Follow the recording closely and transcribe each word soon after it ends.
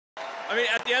I mean,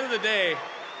 at the end of the day,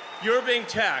 you're being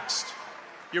taxed.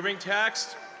 You're being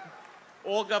taxed.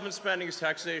 All government spending is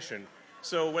taxation.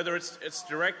 So whether it's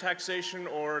direct taxation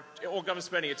or all government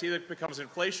spending, it either becomes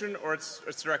inflation or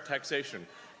it's direct taxation.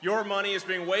 Your money is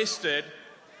being wasted,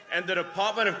 and the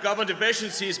Department of Government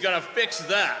Efficiency is going to fix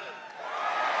that.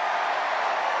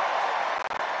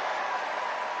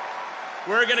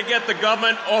 We're going to get the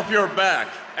government off your back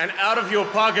and out of your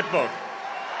pocketbook.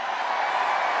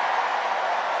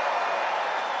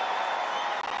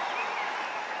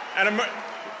 And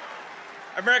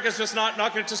America's just not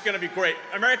just going to be great.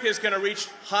 America is going to reach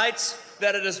heights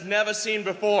that it has never seen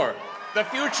before. The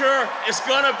future is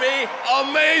going to be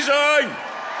amazing!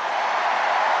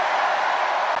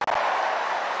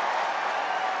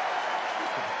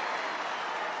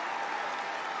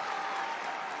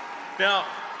 Now,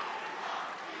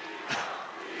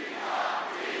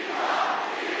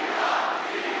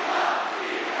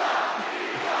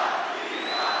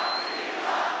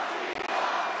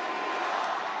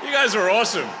 you guys are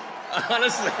awesome.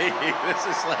 Honestly, this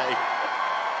is like...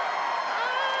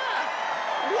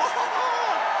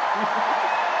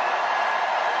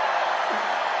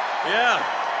 Yeah.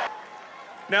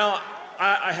 Now,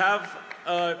 I have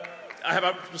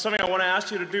something I want to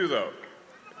ask you to do, though.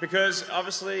 Because,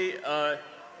 obviously,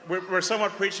 we're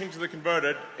somewhat preaching to the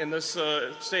converted in this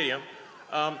stadium.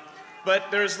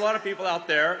 But there's a lot of people out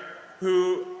there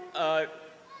who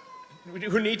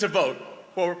need to vote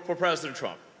for President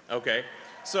Trump. Okay,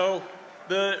 so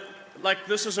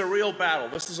this is a real battle.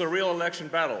 This is a real election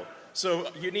battle.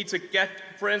 So you need to get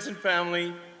friends and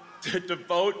family to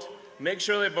vote. Make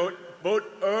sure they vote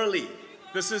early.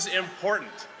 This is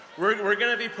important. We're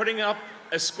going to be putting up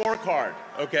a scorecard.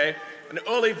 Okay, an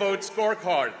early vote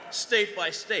scorecard, state by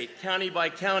state, county by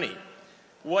county.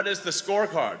 What is the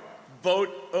scorecard? Vote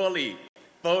early.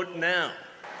 Vote now.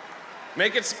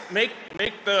 Make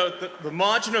the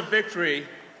margin of victory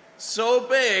so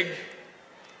big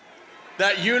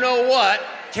that you know what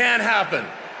can happen.